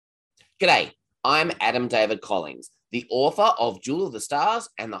G'day, I'm Adam David Collins, the author of Jewel of the Stars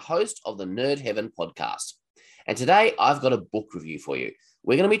and the host of the Nerd Heaven podcast. And today I've got a book review for you.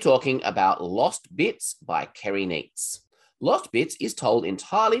 We're going to be talking about Lost Bits by Kerry Neitz. Lost Bits is told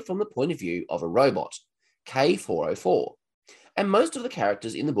entirely from the point of view of a robot, K404, and most of the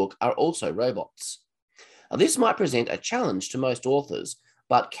characters in the book are also robots. Now, this might present a challenge to most authors,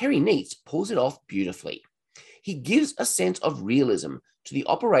 but Kerry Neitz pulls it off beautifully. He gives a sense of realism to the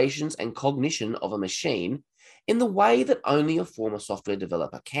operations and cognition of a machine in the way that only a former software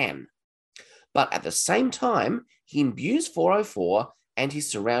developer can. But at the same time, he imbues 404 and his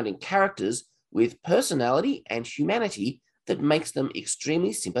surrounding characters with personality and humanity that makes them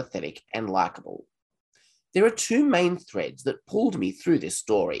extremely sympathetic and likable. There are two main threads that pulled me through this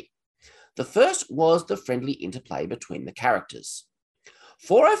story. The first was the friendly interplay between the characters.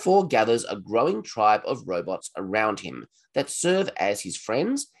 404 gathers a growing tribe of robots around him that serve as his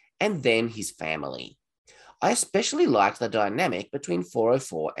friends and then his family. I especially liked the dynamic between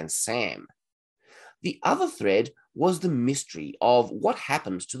 404 and Sam. The other thread was the mystery of what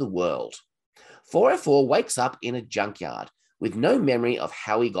happens to the world. 404 wakes up in a junkyard with no memory of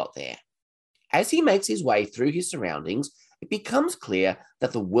how he got there. As he makes his way through his surroundings, it becomes clear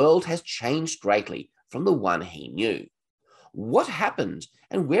that the world has changed greatly from the one he knew. What happened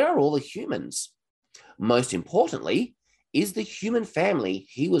and where are all the humans? Most importantly, is the human family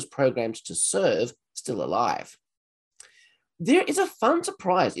he was programmed to serve still alive? There is a fun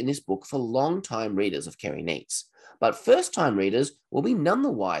surprise in this book for long-time readers of Kerry Neitz, but first-time readers will be none the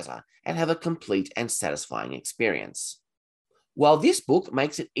wiser and have a complete and satisfying experience. While this book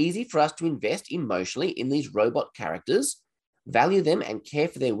makes it easy for us to invest emotionally in these robot characters, value them and care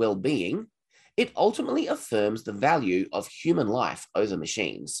for their well-being, it ultimately affirms the value of human life over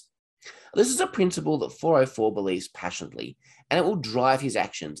machines. This is a principle that 404 believes passionately, and it will drive his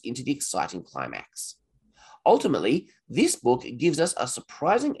actions into the exciting climax. Ultimately, this book gives us a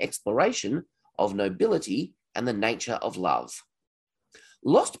surprising exploration of nobility and the nature of love.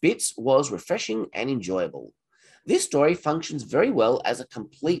 Lost Bits was refreshing and enjoyable. This story functions very well as a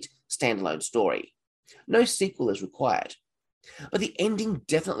complete standalone story. No sequel is required. But the ending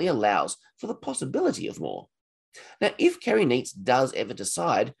definitely allows for the possibility of more. Now, if Kerry Neitz does ever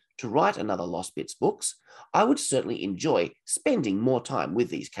decide to write another Lost Bits books, I would certainly enjoy spending more time with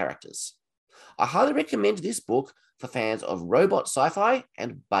these characters. I highly recommend this book for fans of robot sci-fi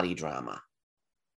and buddy drama.